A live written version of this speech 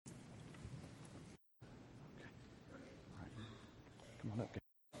Come on up.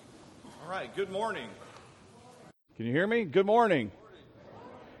 All right, good morning. Can you hear me? Good morning.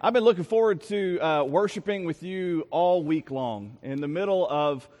 I've been looking forward to worshiping with you all week long. In the middle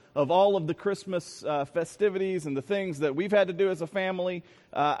of all of the Christmas festivities and the things that we've had to do as a family,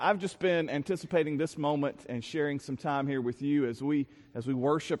 I've just been anticipating this moment and sharing some time here with you as we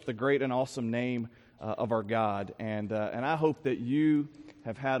worship the great and awesome name of our God. And I hope that you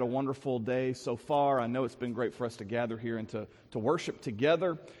have had a wonderful day so far. I know it's been great for us to gather here and to worship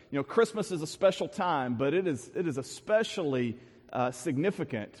together. You know, Christmas is a special time, but it is especially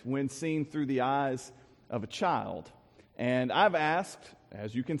significant when seen through the eyes of a child. And I've asked,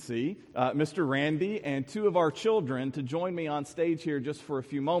 as you can see, Mr. Randy and two of our children to join me on stage here just for a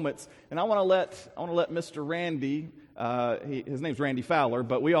few moments. And I want to let Mr. Randy. His name's Randy Fowler,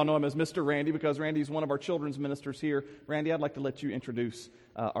 but we all know him as Mr. Randy because Randy's one of our children's ministers here. Randy, I'd like to let you introduce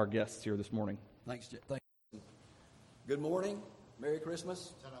our guests here this morning. Thanks. Good morning. Merry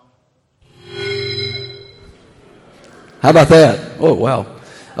Christmas. How about that? Oh, wow.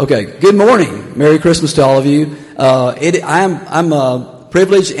 Okay. Good morning. Merry Christmas to all of you. I'm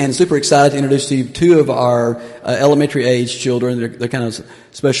privileged and super excited to introduce to you two of our elementary age children. They're kind of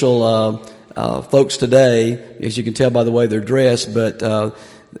special folks today, as you can tell by the way they're dressed. But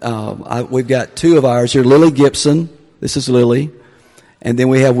we've got two of ours here. Lily Gibson. This is Lily. And then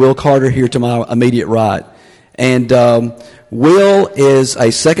we have Will Carter here to my immediate right. And Will is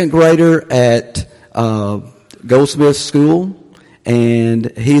a second grader at Goldsmith School.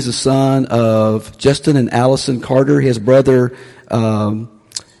 And he's the son of Justin and Allison Carter. His brother,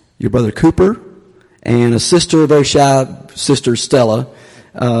 your brother Cooper, and a sister, a very shy sister, Stella.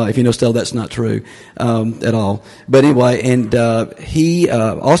 If you know Stella, that's not true at all. But anyway, and he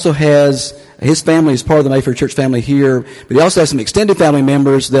also has, his family is part of the Mayfair Church family here, but he also has some extended family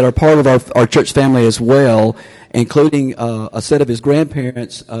members that are part of our church family as well, including a set of his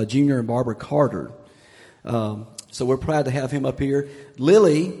grandparents, Junior and Barbara Carter. So we're proud to have him up here.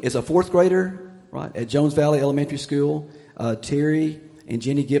 Lily is a fourth grader, right, at Jones Valley Elementary School. Terry and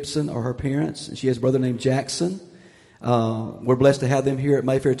Jenny Gibson are her parents, and she has a brother named Jackson. We're blessed to have them here at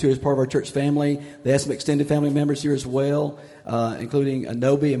Mayfair too as part of our church family. They have some extended family members here as well, including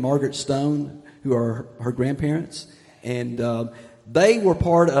Anobi and Margaret Stone, who are her grandparents. And they were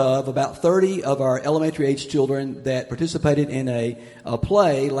part of about 30 of our elementary age children that participated in a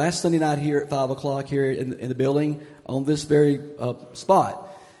play last Sunday night here at 5 o'clock here in the building on this very spot.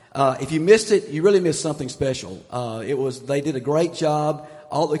 If you missed it, you really missed something special. They did a great job.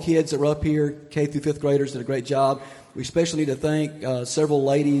 All the kids that were up here, K through fifth graders, did a great job. We especially need to thank several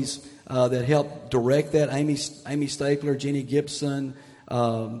ladies that helped direct that. Amy Stapler, Jenny Gibson.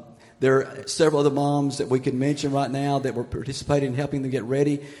 There are several other moms that we could mention right now that were participating in helping them get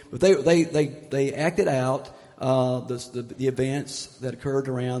ready. But they acted out the events that occurred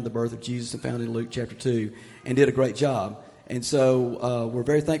around the birth of Jesus and found in Luke chapter 2 and did a great job. And so we're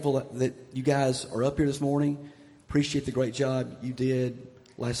very thankful that you guys are up here this morning. Appreciate the great job you did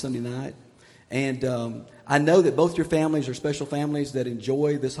last Sunday night. And I know that both your families are special families that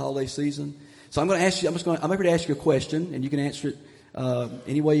enjoy this holiday season. So I'm going to ask you, I'm here to ask you a question, and you can answer it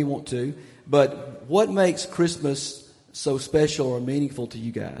any way you want to. But what makes Christmas so special or meaningful to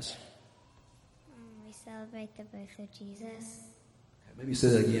you guys? We celebrate the birth of Jesus. Okay, maybe say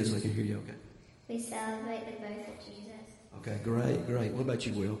that again so I can hear you. Okay. We celebrate the birth of Jesus. Okay, great. What about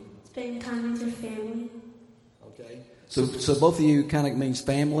you, Will? Spending time with your family. Okay. So both of you kind of means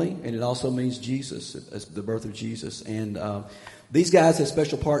family, and it also means Jesus, as the birth of Jesus. And these guys had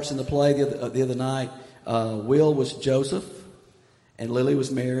special parts in the play the other night. Will was Joseph, and Lily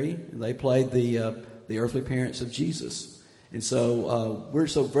was Mary, and they played the earthly parents of Jesus. And so we're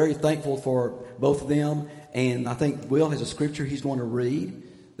so very thankful for both of them. And I think Will has a scripture he's going to read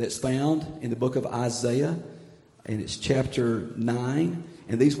that's found in the book of Isaiah, and it's chapter 9.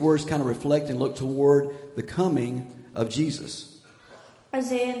 And these words kind of reflect and look toward the coming of Jesus.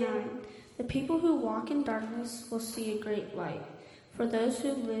 Isaiah 9. The people who walk in darkness will see a great light. For those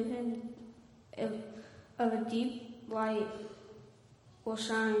who live in a deep light will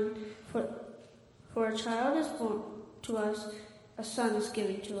shine. For a child is born to us, a son is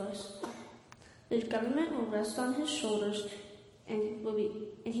given to us. The government will rest on his shoulders, and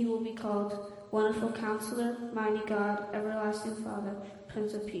he will be called Wonderful Counselor, Mighty God, Everlasting Father,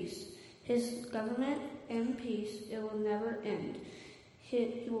 Prince of Peace. His government and peace, it will never end.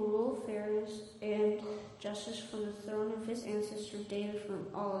 He will rule fairness and justice from the throne of his ancestor David from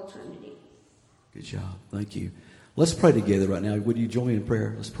all eternity. Good job. Thank you. Let's pray together right now. Would you join me in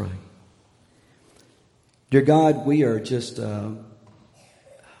prayer? Let's pray. Dear God, we are just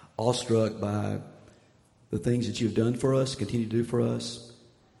awestruck by the things that you've done for us, continue to do for us.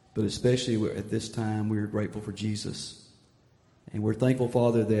 But especially at this time, we're grateful for Jesus. And we're thankful,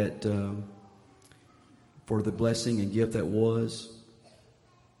 Father, that for the blessing and gift that was.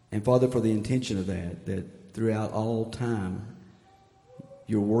 And, Father, for the intention of that throughout all time,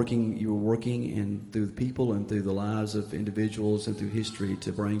 you're working and through the people and through the lives of individuals and through history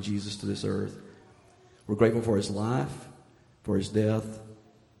to bring Jesus to this earth. We're grateful for his life, for his death,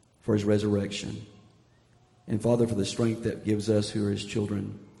 for his resurrection. And, Father, for the strength that gives us who are his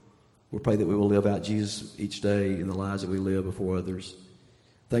children. We pray that we will live out Jesus each day in the lives that we live before others.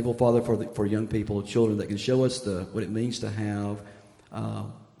 Thankful, Father, for young people, children that can show us what it means to have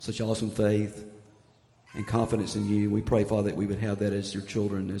such awesome faith and confidence in you. We pray, Father, that we would have that as your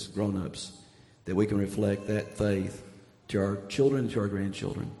children, as grown-ups, that we can reflect that faith to our children and to our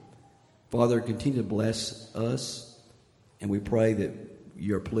grandchildren. Father, continue to bless us, and we pray that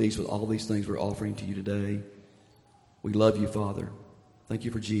you're pleased with all these things we're offering to you today. We love you, Father. Thank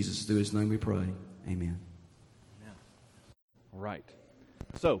you for Jesus. Through his name we pray. Amen. All right.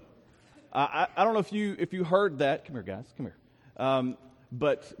 So, I don't know if you heard that. Come here, guys. Come here.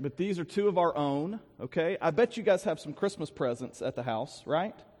 But these are two of our own, okay? I bet you guys have some Christmas presents at the house,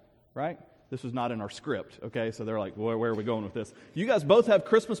 right? Right? This was not in our script, okay? So they're like, where are we going with this? You guys both have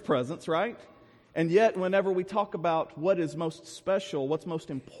Christmas presents, right? And yet, whenever we talk about what is most special, what's most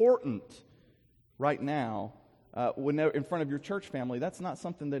important right now, whenever in front of your church family, that's not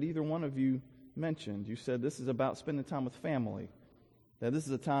something that either one of you mentioned. You said this is about spending time with family. That this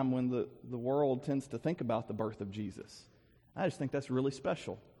is a time when the world tends to think about the birth of Jesus. I just think that's really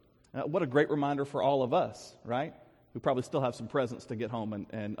special. What a great reminder for all of us, right? Who probably still have some presents to get home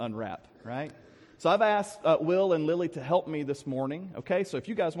and unwrap, right? So I've asked Will and Lily to help me this morning, okay? So if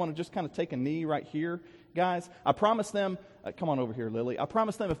you guys want to just kind of take a knee right here, guys, I promised them, come on over here, Lily. I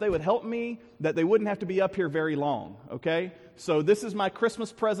promised them if they would help me that they wouldn't have to be up here very long, okay? So this is my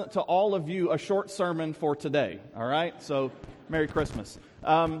Christmas present to all of you, a short sermon for today, all right? So Merry Christmas.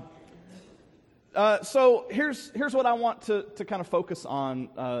 So here's what I want to kind of focus on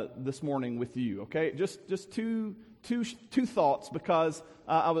this morning with you, okay? Just two thoughts, because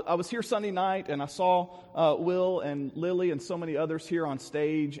I was here Sunday night and I saw Will and Lily and so many others here on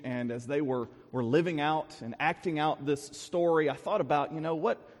stage, and as they were living out and acting out this story, I thought about,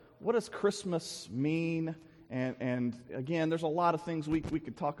 what does Christmas mean? And again, there's a lot of things we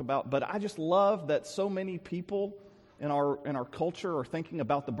could talk about, but I just love that so many people in our culture are thinking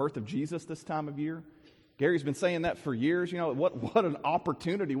about the birth of Jesus this time of year. Gary's been saying that for years. What an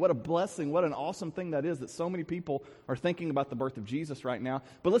opportunity, what a blessing, what an awesome thing that is that so many people are thinking about the birth of Jesus right now.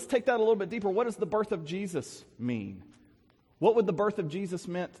 But let's take that a little bit deeper. What does the birth of Jesus mean? What would the birth of Jesus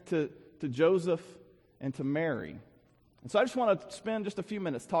meant to Joseph and to Mary? And so I just want to spend just a few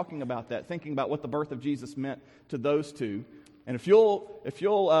minutes talking about that, thinking about what the birth of Jesus meant to those two. And if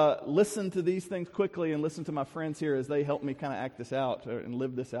you'll listen to these things quickly and listen to my friends here as they help me kind of act this out and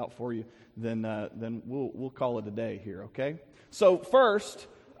live this out for you, then we'll call it a day here, okay? So first,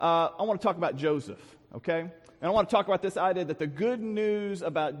 I want to talk about Joseph, okay? And I want to talk about this idea that the good news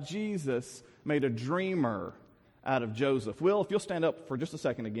about Jesus made a dreamer out of Joseph. Will, if you'll stand up for just a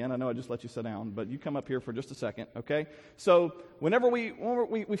second again. I know I just let you sit down, but you come up here for just a second, okay? So whenever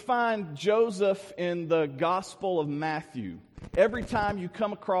we find Joseph in the Gospel of Matthew, every time you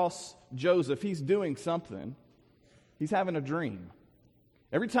come across Joseph, he's doing something. He's having a dream.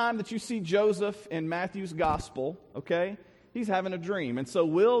 Every time that you see Joseph in Matthew's Gospel, okay, he's having a dream. And so,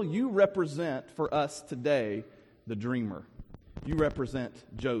 Will, you represent for us today the dreamer. You represent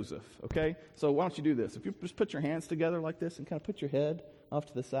Joseph, okay? So why don't you do this? If you just put your hands together like this and kind of put your head off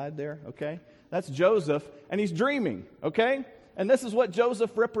to the side there, okay? That's Joseph, and he's dreaming, okay? And this is what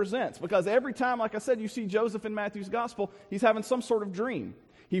Joseph represents, because every time, like I said, you see Joseph in Matthew's Gospel, he's having some sort of dream.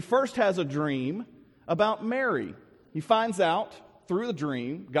 He first has a dream about Mary. He finds out through the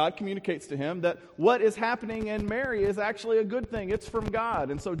dream, God communicates to him that what is happening in Mary is actually a good thing. It's from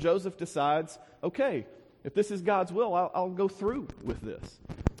God. And so Joseph decides, okay, if this is God's will, I'll go through with this.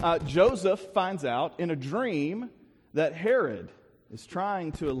 Joseph finds out in a dream that Herod is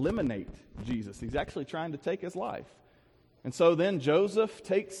trying to eliminate Jesus. He's actually trying to take his life. And so then Joseph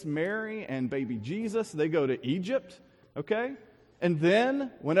takes Mary and baby Jesus. They go to Egypt, okay? And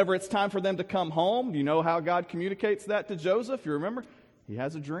then whenever it's time for them to come home, do you know how God communicates that to Joseph? You remember? He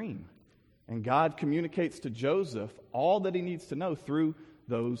has a dream. And God communicates to Joseph all that he needs to know through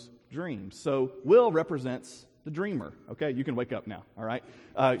those dreams. So Will represents the dreamer. Okay, you can wake up now, all right?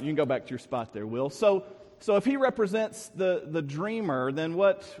 You can go back to your spot there, Will. So So if he represents the dreamer, then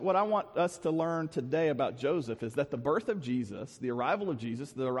what I want us to learn today about Joseph is that the birth of Jesus, the arrival of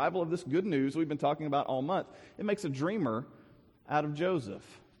Jesus, the arrival of this good news we've been talking about all month, it makes a dreamer out of Joseph.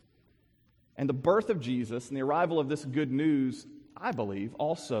 And the birth of Jesus and the arrival of this good news, I believe,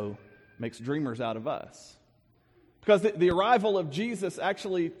 also makes dreamers out of us. Because the arrival of Jesus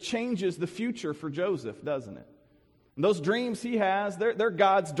actually changes the future for Joseph, doesn't it? And those dreams he has, they're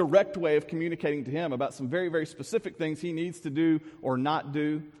God's direct way of communicating to him about some very, very specific things he needs to do or not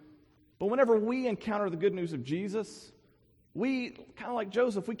do. But whenever we encounter the good news of Jesus, we, kind of like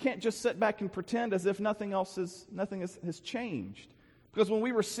Joseph, we can't just sit back and pretend as if nothing has changed. Because when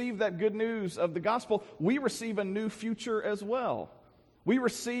we receive that good news of the gospel, we receive a new future as well. We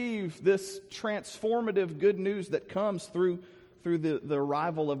receive this transformative good news that comes through the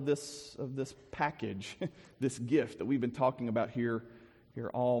arrival of this package, this gift that we've been talking about here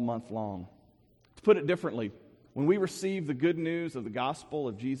all month long. To put it differently, when we receive the good news of the gospel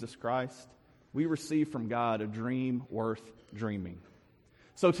of Jesus Christ, we receive from God a dream worth dreaming.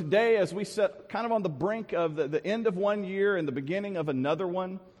 So today, as we sit kind of on the brink of the end of one year and the beginning of another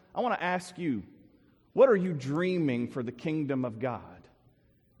one, I want to ask you, what are you dreaming for the kingdom of God?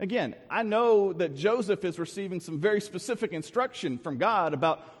 Again, I know that Joseph is receiving some very specific instruction from God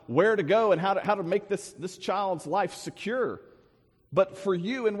about where to go and how to make this child's life secure. But for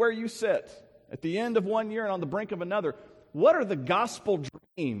you and where you sit, at the end of one year and on the brink of another, what are the gospel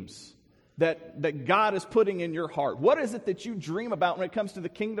dreams that God is putting in your heart? What is it that you dream about when it comes to the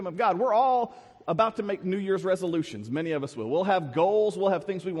kingdom of God? We're all about to make New Year's resolutions. Many of us will. We'll have goals. We'll have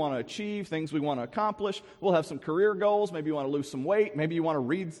things we want to achieve, things we want to accomplish. We'll have some career goals. Maybe you want to lose some weight. Maybe you want to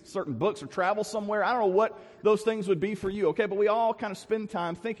read certain books or travel somewhere. I don't know what those things would be for you, okay? But we all kind of spend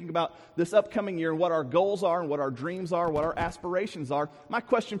time thinking about this upcoming year and what our goals are and what our dreams are, what our aspirations are. My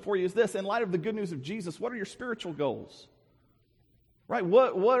question for you is this. In light of the good news of Jesus, what are your spiritual goals? Right?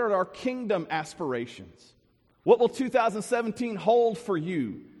 What are our kingdom aspirations? What will 2017 hold for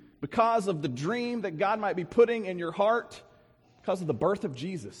you because of the dream that God might be putting in your heart, because of the birth of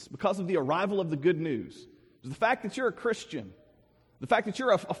Jesus, because of the arrival of the good news? Does the fact that you're a Christian, the fact that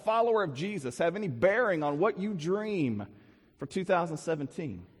you're a follower of Jesus, have any bearing on what you dream for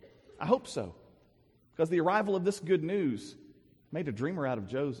 2017? I hope so, because the arrival of this good news made a dreamer out of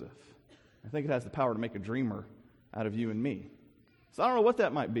Joseph. I think it has the power to make a dreamer out of you and me. So I don't know what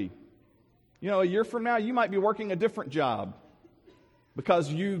that might be. You know, a year from now, you might be working a different job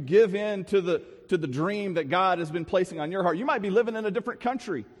because you give in to the dream that God has been placing on your heart. You might be living in a different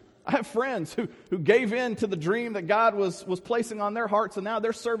country. I have friends who gave in to the dream that God was placing on their hearts, and now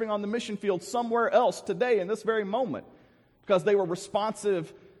they're serving on the mission field somewhere else today in this very moment because they were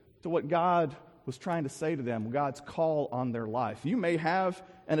responsive to what God was trying to say to them, God's call on their life. You may have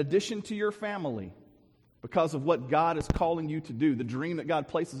an addition to your family because of what God is calling you to do, the dream that God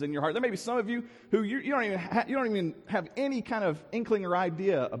places in your heart. There may be some of you who you don't even have any kind of inkling or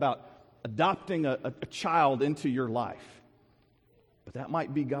idea about adopting a child into your life. But that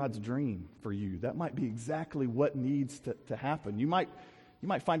might be God's dream for you. That might be exactly what needs to happen. You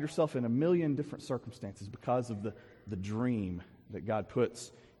might find yourself in a million different circumstances because of the dream that God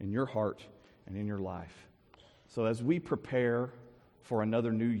puts in your heart and in your life. So as we prepare for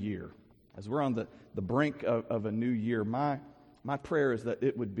another new year, as we're on the brink of a new year, my prayer is that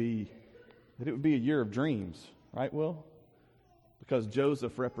it would be a year of dreams, right, Will? Because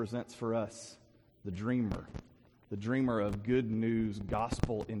Joseph represents for us the dreamer of good news,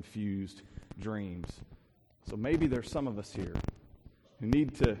 gospel-infused dreams. So maybe there's some of us here who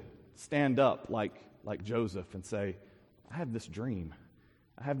need to stand up like Joseph and say, I have this dream,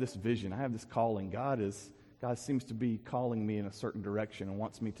 I have this vision, I have this calling. God seems to be calling me in a certain direction and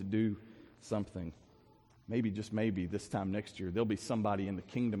wants me to do something. Maybe, just maybe, this time next year, there'll be somebody in the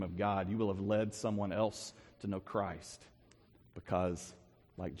kingdom of God. You will have led someone else to know Christ because,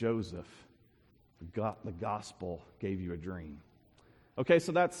 like Joseph, the gospel gave you a dream. Okay,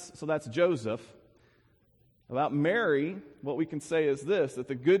 so that's Joseph. About Mary, what we can say is this, that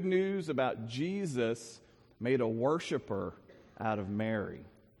the good news about Jesus made a worshiper out of Mary.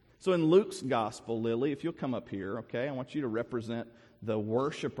 So in Luke's gospel, Lily, if you'll come up here, okay, I want you to represent the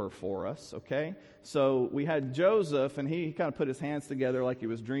worshiper for us, okay? So we had Joseph, and he kind of put his hands together like he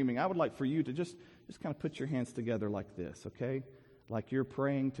was dreaming. I would like for you to just kind of put your hands together like this, okay? Like you're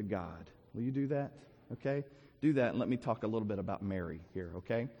praying to God. Will you do that? Okay? Do that, and let me talk a little bit about Mary here,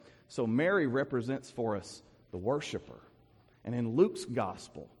 okay? So Mary represents for us the worshiper. And in Luke's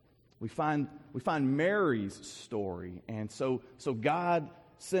gospel, we find Mary's story. And so God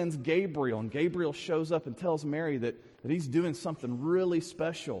sends Gabriel, and Gabriel shows up and tells Mary that he's doing something really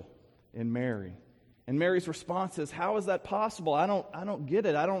special in Mary. And Mary's response is, how is that possible? I don't get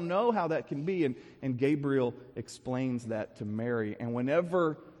it. I don't know how that can be. And Gabriel explains that to Mary. And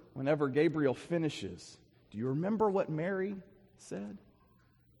whenever Gabriel finishes, do you remember what Mary said?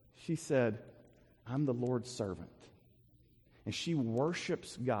 She said, I'm the Lord's servant. And she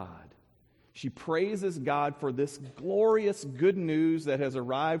worships God. She praises God for this glorious good news that has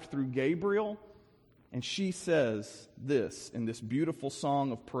arrived through Gabriel. And she says this in this beautiful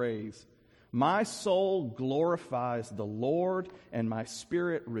song of praise. My soul glorifies the Lord, and my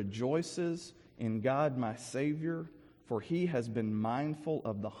spirit rejoices in God my Savior, for he has been mindful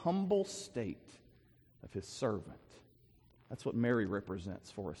of the humble state of his servant. That's what Mary represents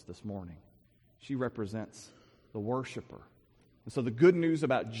for us this morning. She represents the worshiper. And so the good news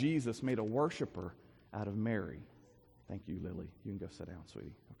about Jesus made a worshiper out of Mary. Thank you, Lily. You can go sit down,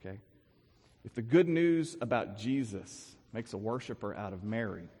 sweetie, okay? If the good news about Jesus makes a worshiper out of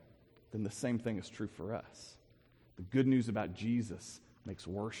Mary, then the same thing is true for us. The good news about Jesus makes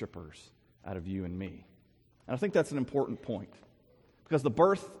worshipers out of you and me. And I think that's an important point, because the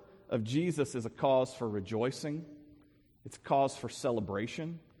birth of Jesus is a cause for rejoicing. It's a cause for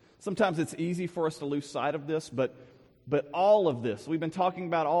celebration. Sometimes it's easy for us to lose sight of this, but all of this, we've been talking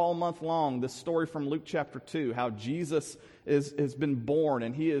about all month long, this story from Luke chapter 2, how Jesus has been born,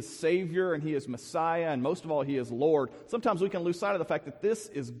 and he is Savior, and he is Messiah, and most of all, he is Lord. Sometimes we can lose sight of the fact that this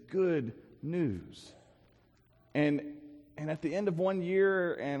is good news. And at the end of one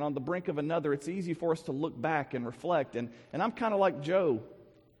year and on the brink of another, it's easy for us to look back and reflect. And I'm kind of like Joe.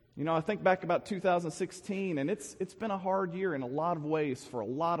 You know, I think back about 2016, and it's been a hard year in a lot of ways for a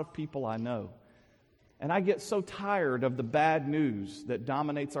lot of people I know. And I get so tired of the bad news that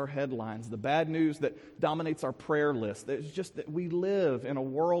dominates our headlines, the bad news that dominates our prayer list. It's just that we live in a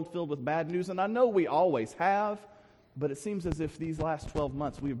world filled with bad news, and I know we always have, but it seems as if these last 12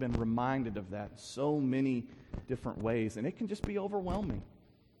 months we've been reminded of that in so many different ways, and it can just be overwhelming.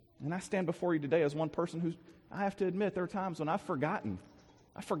 And I stand before you today as one person who's, I have to admit, there are times when I've forgotten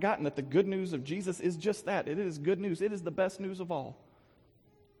that the good news of Jesus is just that. It is good news. It is the best news of all.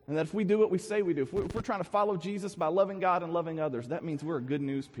 And that if we do what we say we do, if we're trying to follow Jesus by loving God and loving others, that means we're a good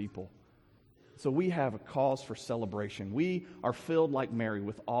news people. So we have a cause for celebration. We are filled like Mary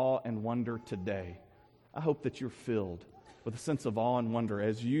with awe and wonder today. I hope that you're filled with a sense of awe and wonder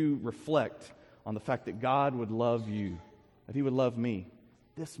as you reflect on the fact that God would love you, that he would love me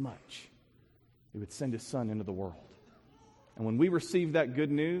this much. He would send his son into the world. And when we receive that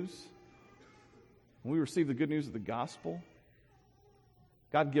good news, when we receive the good news of the gospel,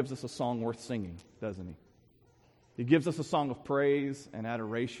 God gives us a song worth singing, doesn't he? He gives us a song of praise and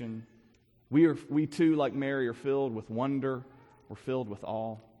adoration. We too, like Mary, are filled with wonder. We're filled with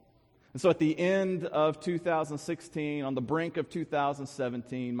awe. And so at the end of 2016, on the brink of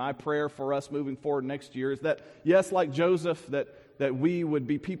 2017, my prayer for us moving forward next year is that, yes, like Joseph, that we would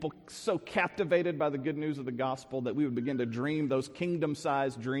be people so captivated by the good news of the gospel that we would begin to dream those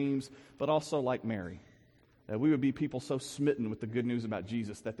kingdom-sized dreams, but also like Mary, that we would be people so smitten with the good news about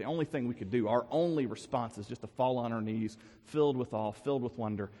Jesus that the only thing we could do, our only response is just to fall on our knees, filled with awe, filled with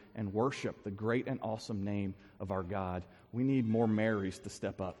wonder, and worship the great and awesome name of our God. We need more Marys to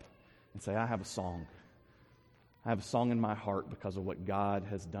step up and say, I have a song. I have a song in my heart because of what God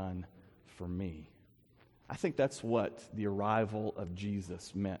has done for me. I think that's what the arrival of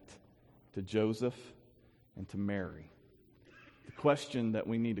Jesus meant to Joseph and to Mary. The question that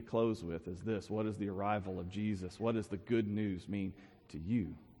we need to close with is this: what is the arrival of Jesus? What does the good news mean to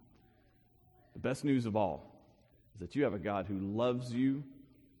you? The best news of all is that you have a God who loves you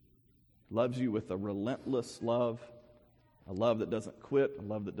with a relentless love, a love that doesn't quit, a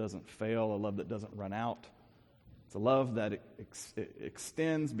love that doesn't fail, a love that doesn't run out. It's a love that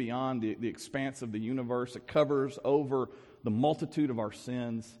extends beyond the expanse of the universe. It covers over the multitude of our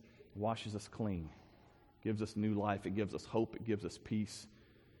sins, washes us clean. Gives us new life. It gives us hope. It gives us peace.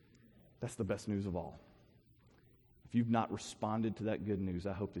 That's the best news of all. If you've not responded to that good news,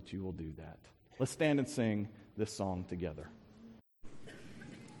 I hope that you will do that. Let's stand and sing this song together.